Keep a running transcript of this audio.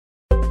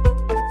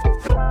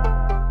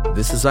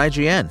This is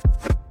IGN.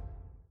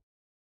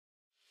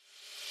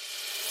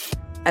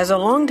 As a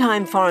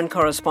longtime foreign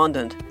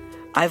correspondent,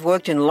 I've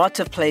worked in lots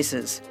of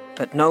places,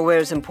 but nowhere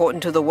as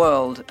important to the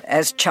world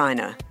as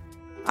China.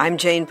 I'm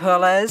Jane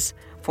Perlez,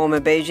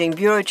 former Beijing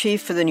bureau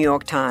chief for the New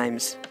York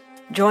Times.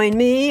 Join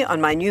me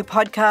on my new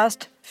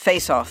podcast,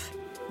 Face Off,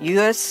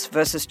 U.S.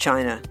 versus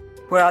China,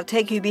 where I'll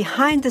take you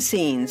behind the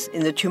scenes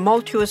in the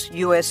tumultuous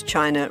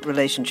U.S.-China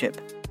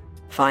relationship.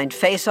 Find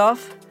Face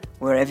Off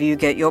wherever you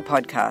get your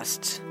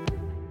podcasts.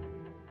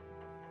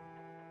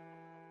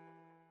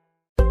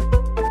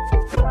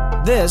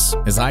 This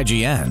is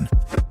IGN.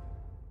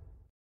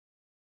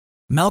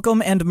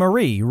 Malcolm and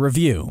Marie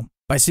Review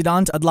by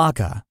Siddhant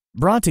Adlakha,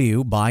 brought to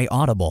you by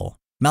Audible.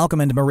 Malcolm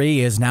and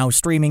Marie is now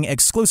streaming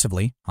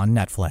exclusively on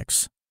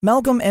Netflix.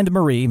 Malcolm and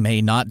Marie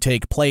may not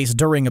take place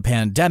during a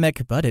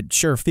pandemic, but it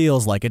sure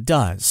feels like it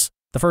does.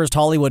 The first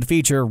Hollywood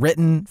feature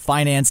written,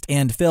 financed,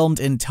 and filmed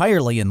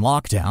entirely in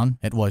lockdown,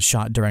 it was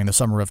shot during the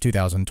summer of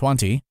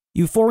 2020.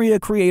 Euphoria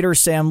creator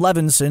Sam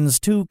Levinson's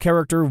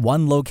two-character,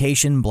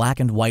 one-location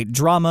black-and-white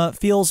drama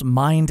feels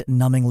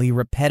mind-numbingly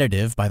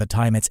repetitive by the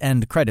time its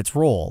end credits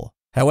roll.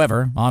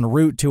 However, en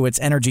route to its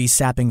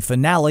energy-sapping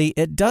finale,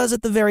 it does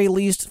at the very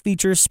least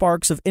feature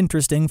sparks of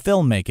interesting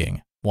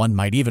filmmaking. One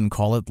might even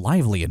call it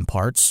lively in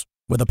parts,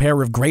 with a pair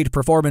of great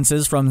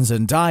performances from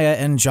Zendaya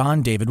and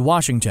John David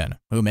Washington,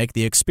 who make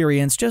the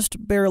experience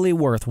just barely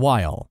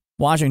worthwhile.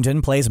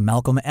 Washington plays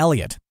Malcolm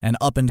Elliott, an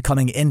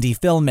up-and-coming indie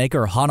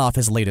filmmaker hot off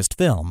his latest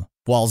film,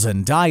 while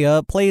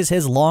Zendaya plays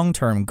his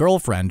long-term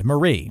girlfriend,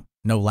 Marie,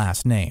 no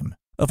last name,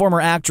 a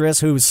former actress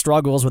whose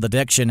struggles with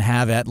addiction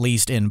have, at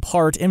least in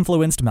part,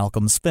 influenced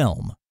Malcolm's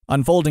film.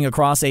 Unfolding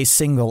across a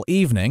single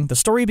evening, the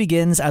story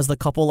begins as the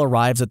couple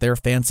arrives at their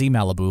fancy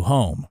Malibu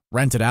home,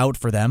 rented out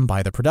for them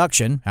by the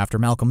production after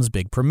Malcolm's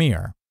big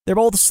premiere. They're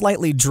both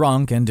slightly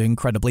drunk and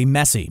incredibly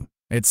messy.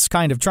 It's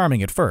kind of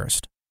charming at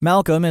first.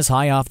 Malcolm is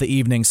high off the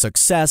evening's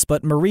success,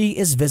 but Marie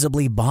is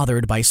visibly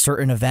bothered by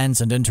certain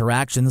events and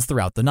interactions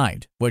throughout the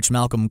night, which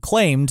Malcolm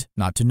claimed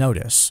not to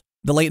notice.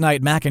 The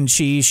late-night mac and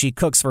cheese she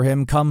cooks for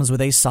him comes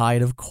with a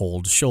side of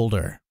cold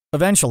shoulder.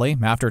 Eventually,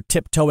 after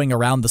tiptoeing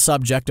around the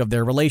subject of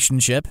their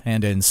relationship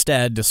and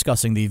instead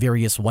discussing the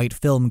various white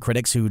film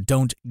critics who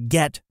don't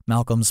get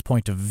Malcolm's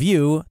point of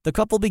view, the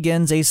couple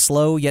begins a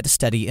slow yet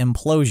steady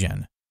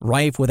implosion.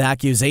 Rife with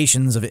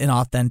accusations of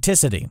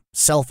inauthenticity,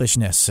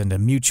 selfishness, and a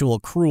mutual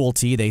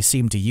cruelty they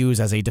seem to use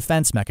as a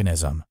defense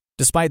mechanism.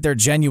 Despite their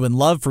genuine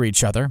love for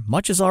each other,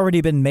 much has already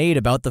been made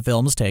about the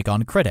film's take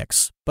on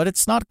critics, but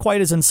it's not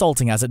quite as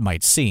insulting as it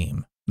might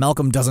seem.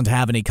 Malcolm doesn't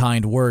have any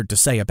kind word to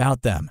say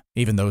about them,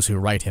 even those who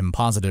write him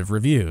positive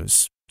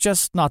reviews.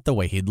 Just not the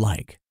way he'd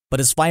like. But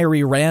his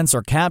fiery rants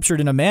are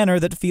captured in a manner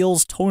that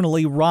feels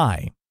tonally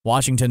wry.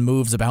 Washington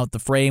moves about the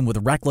frame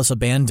with reckless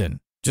abandon,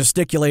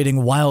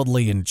 gesticulating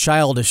wildly and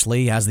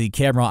childishly as the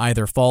camera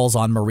either falls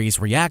on Marie's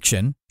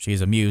reaction,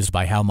 she's amused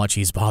by how much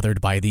he's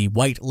bothered by the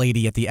white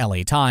lady at the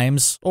LA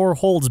Times, or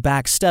holds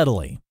back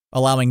steadily,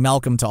 allowing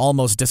Malcolm to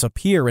almost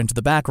disappear into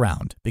the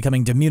background,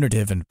 becoming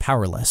diminutive and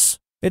powerless.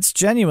 It's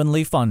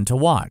genuinely fun to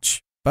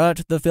watch.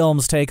 But the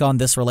film's take on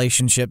this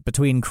relationship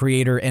between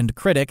creator and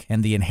critic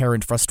and the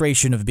inherent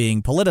frustration of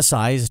being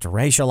politicized,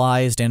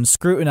 racialized, and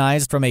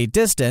scrutinized from a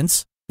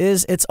distance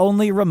is its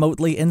only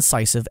remotely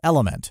incisive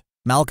element.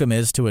 Malcolm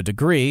is, to a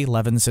degree,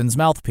 Levinson's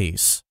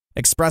mouthpiece,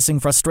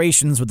 expressing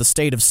frustrations with the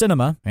state of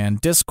cinema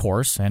and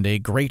discourse and a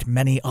great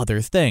many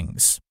other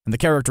things. And the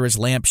character is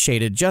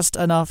lampshaded just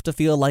enough to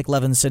feel like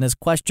Levinson is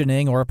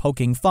questioning or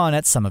poking fun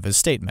at some of his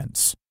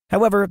statements.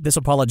 However, this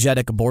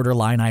apologetic,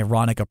 borderline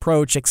ironic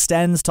approach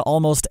extends to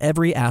almost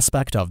every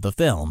aspect of the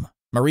film.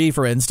 Marie,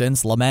 for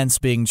instance, laments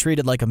being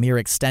treated like a mere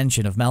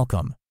extension of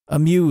Malcolm, a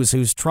muse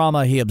whose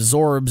trauma he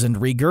absorbs and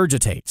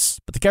regurgitates,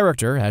 but the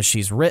character, as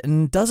she's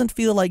written, doesn't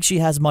feel like she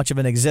has much of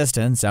an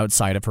existence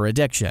outside of her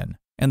addiction,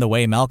 and the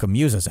way Malcolm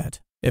uses it.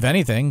 If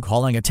anything,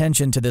 calling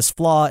attention to this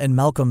flaw in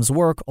Malcolm's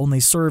work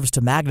only serves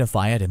to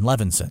magnify it in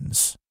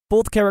Levinson's.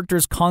 Both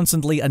characters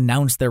constantly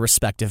announce their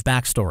respective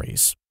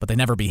backstories, but they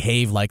never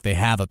behave like they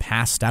have a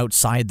past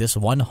outside this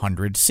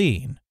 100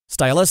 scene.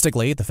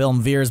 Stylistically, the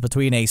film veers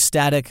between a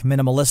static,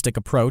 minimalistic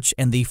approach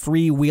and the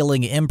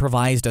freewheeling,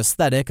 improvised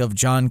aesthetic of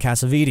John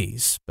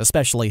Cassavetes,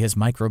 especially his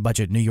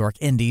micro-budget New York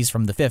indies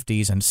from the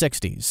 50s and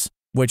 60s,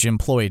 which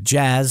employed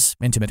jazz,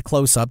 intimate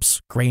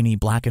close-ups, grainy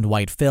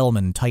black-and-white film,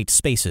 and tight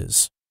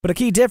spaces. But a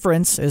key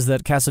difference is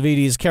that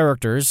Cassavetes'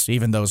 characters,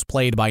 even those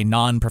played by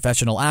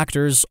non-professional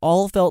actors,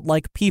 all felt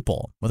like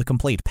people with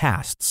complete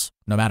pasts,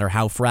 no matter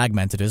how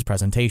fragmented his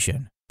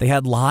presentation. They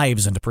had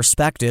lives and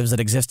perspectives that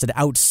existed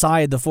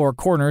outside the four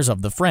corners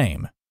of the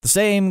frame. The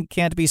same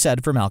can't be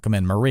said for Malcolm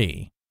and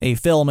Marie, a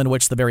film in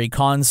which the very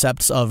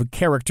concepts of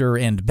character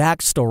and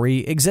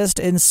backstory exist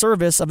in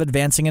service of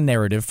advancing a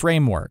narrative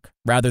framework,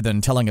 rather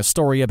than telling a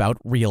story about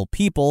real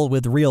people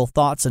with real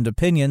thoughts and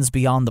opinions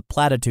beyond the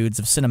platitudes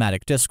of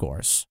cinematic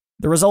discourse.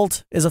 The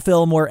result is a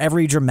film where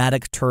every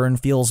dramatic turn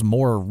feels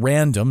more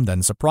random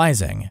than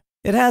surprising.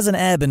 It has an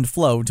ebb and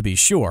flow, to be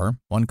sure,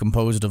 one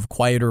composed of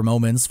quieter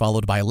moments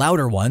followed by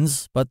louder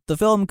ones, but the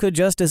film could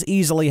just as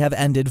easily have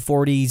ended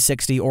 40,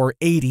 60, or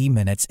 80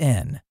 minutes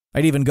in.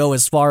 I'd even go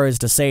as far as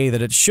to say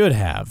that it should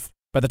have.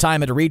 By the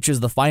time it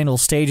reaches the final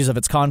stages of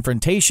its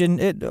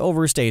confrontation, it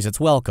overstays its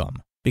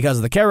welcome,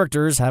 because the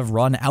characters have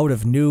run out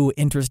of new,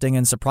 interesting,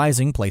 and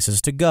surprising places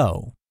to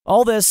go.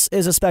 All this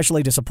is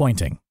especially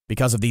disappointing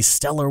because of the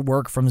stellar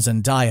work from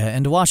Zendaya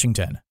and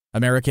Washington.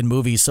 American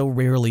movies so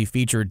rarely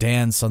feature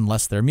dance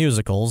unless they're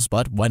musicals,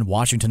 but when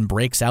Washington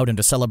breaks out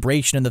into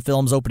celebration in the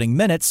film's opening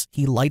minutes,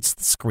 he lights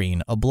the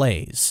screen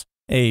ablaze.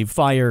 A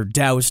fire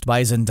doused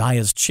by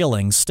Zendaya's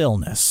chilling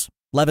stillness.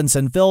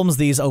 Levinson films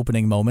these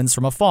opening moments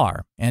from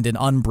afar and in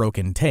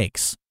unbroken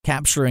takes,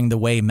 capturing the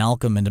way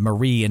Malcolm and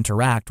Marie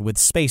interact with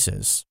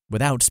spaces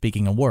without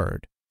speaking a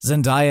word.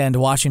 Zendaya and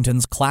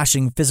Washington's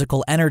clashing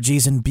physical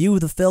energies imbue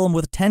the film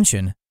with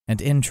tension and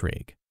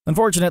intrigue.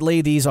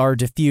 Unfortunately, these are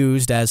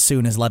diffused as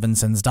soon as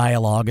Levinson's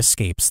dialogue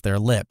escapes their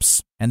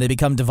lips, and they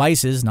become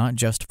devices not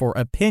just for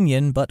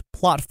opinion but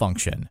plot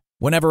function.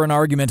 Whenever an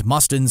argument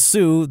must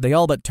ensue, they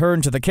all but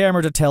turn to the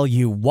camera to tell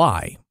you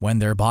why, when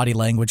their body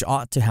language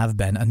ought to have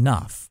been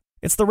enough.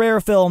 It's the rare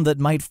film that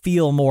might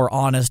feel more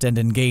honest and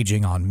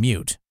engaging on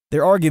mute.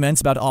 Their arguments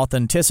about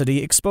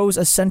authenticity expose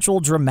a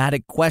central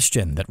dramatic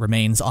question that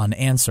remains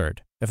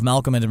unanswered. If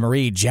Malcolm and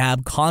Marie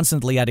jab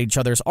constantly at each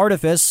other's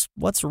artifice,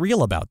 what's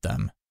real about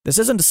them? This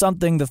isn't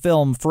something the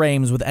film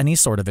frames with any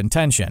sort of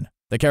intention.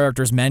 The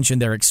characters mention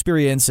their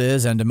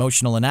experiences and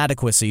emotional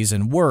inadequacies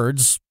in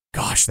words.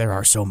 Gosh, there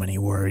are so many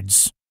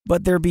words.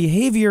 But their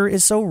behavior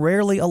is so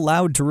rarely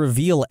allowed to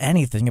reveal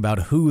anything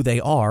about who they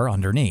are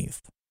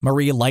underneath.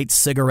 Marie lights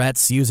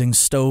cigarettes using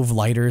stove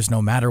lighters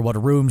no matter what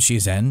room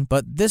she's in,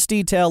 but this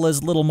detail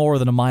is little more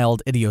than a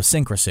mild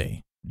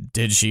idiosyncrasy.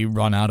 Did she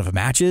run out of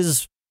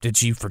matches? Did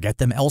she forget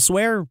them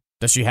elsewhere?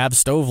 Does she have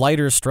stove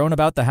lighters strewn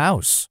about the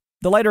house?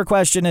 The lighter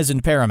question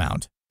isn't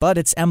paramount, but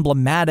it's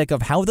emblematic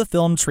of how the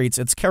film treats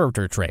its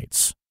character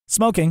traits.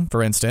 Smoking,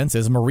 for instance,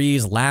 is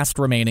Marie's last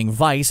remaining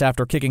vice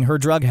after kicking her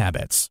drug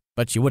habits,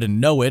 but you wouldn't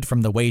know it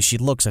from the way she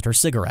looks at her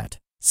cigarette.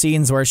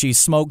 Scenes where she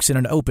smokes in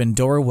an open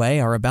doorway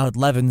are about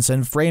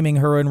Levinson framing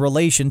her in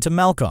relation to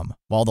Malcolm,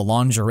 while the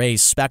lingerie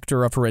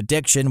specter of her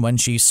addiction when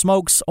she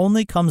smokes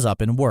only comes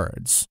up in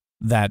words.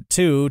 That,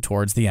 too,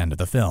 towards the end of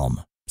the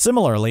film.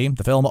 Similarly,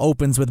 the film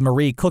opens with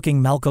Marie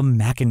cooking Malcolm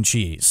mac and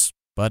cheese.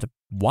 But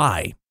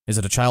why? Is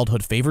it a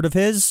childhood favorite of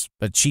his?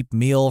 A cheap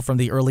meal from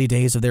the early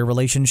days of their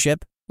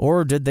relationship?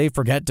 Or did they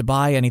forget to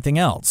buy anything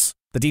else?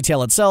 The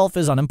detail itself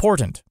is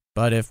unimportant,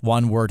 but if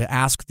one were to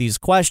ask these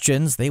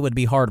questions, they would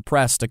be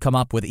hard-pressed to come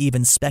up with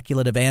even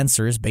speculative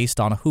answers based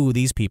on who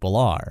these people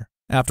are.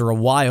 After a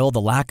while,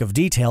 the lack of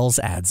details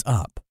adds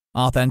up.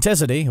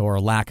 Authenticity, or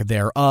lack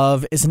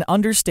thereof, is an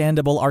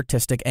understandable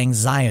artistic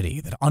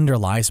anxiety that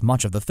underlies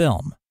much of the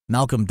film.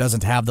 Malcolm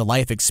doesn't have the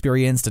life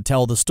experience to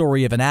tell the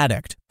story of an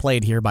addict,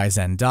 played here by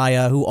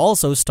Zendaya, who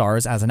also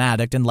stars as an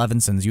addict in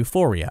Levinson's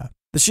Euphoria.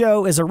 The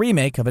show is a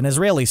remake of an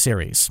Israeli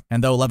series,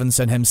 and though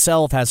Levinson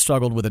himself has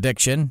struggled with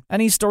addiction,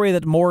 any story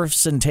that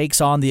morphs and takes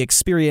on the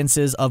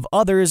experiences of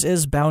others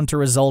is bound to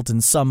result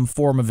in some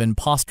form of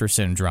imposter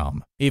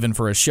syndrome, even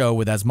for a show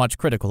with as much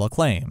critical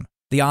acclaim.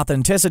 The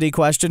authenticity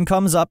question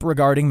comes up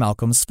regarding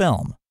Malcolm's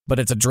film, but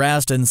it's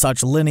addressed in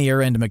such linear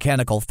and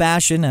mechanical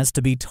fashion as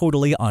to be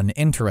totally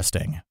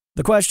uninteresting.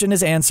 The question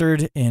is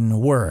answered in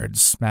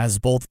words, as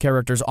both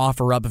characters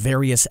offer up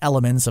various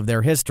elements of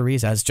their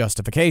histories as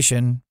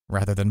justification,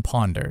 rather than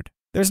pondered.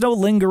 There's no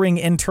lingering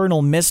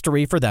internal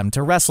mystery for them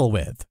to wrestle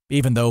with,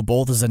 even though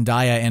both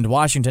Zendaya and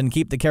Washington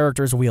keep the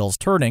characters' wheels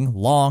turning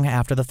long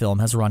after the film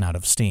has run out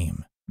of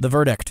steam. The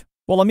verdict.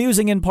 While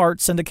amusing in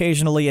parts and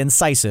occasionally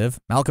incisive,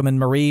 Malcolm and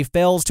Marie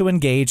fails to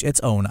engage its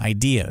own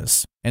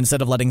ideas.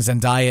 Instead of letting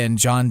Zendaya and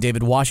John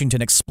David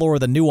Washington explore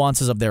the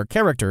nuances of their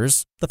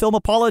characters, the film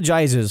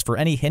apologizes for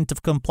any hint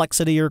of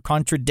complexity or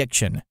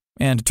contradiction,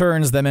 and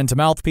turns them into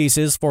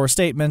mouthpieces for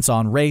statements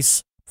on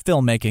race,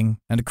 filmmaking,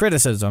 and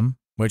criticism,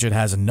 which it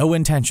has no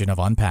intention of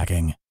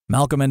unpacking.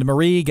 Malcolm and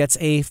Marie gets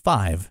a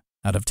 5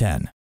 out of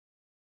 10.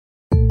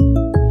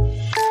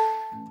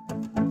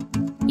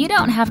 You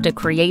don't have to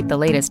create the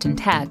latest in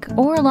tech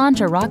or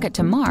launch a rocket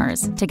to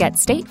Mars to get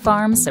State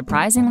Farm's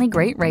surprisingly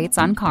great rates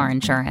on car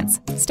insurance.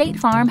 State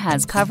Farm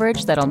has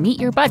coverage that'll meet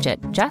your budget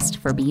just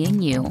for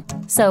being you.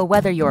 So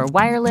whether you're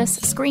wireless,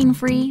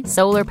 screen-free,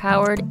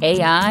 solar-powered,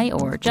 AI,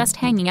 or just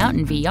hanging out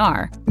in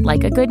VR,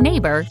 like a good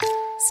neighbor,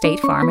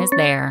 State Farm is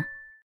there.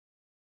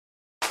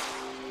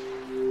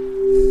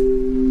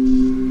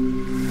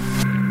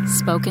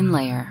 Spoken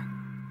Layer.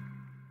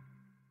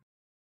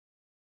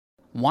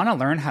 Want to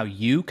learn how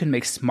you can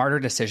make smarter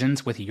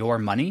decisions with your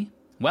money?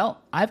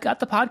 Well, I've got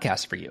the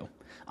podcast for you.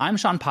 I'm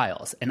Sean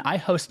Piles, and I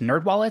host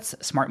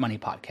NerdWallet's Smart Money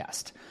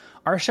Podcast.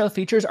 Our show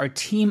features our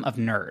team of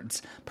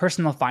nerds,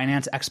 personal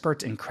finance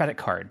experts in credit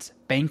cards,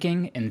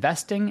 banking,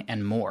 investing,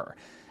 and more.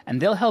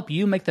 And they'll help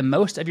you make the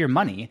most of your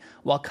money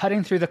while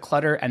cutting through the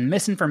clutter and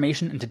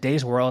misinformation in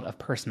today's world of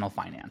personal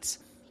finance.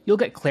 You'll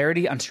get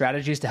clarity on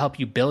strategies to help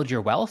you build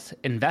your wealth,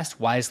 invest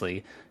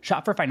wisely,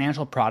 shop for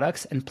financial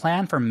products, and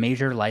plan for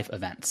major life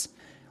events.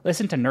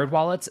 Listen to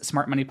NerdWallet's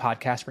Smart Money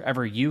Podcast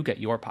wherever you get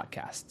your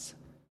podcasts.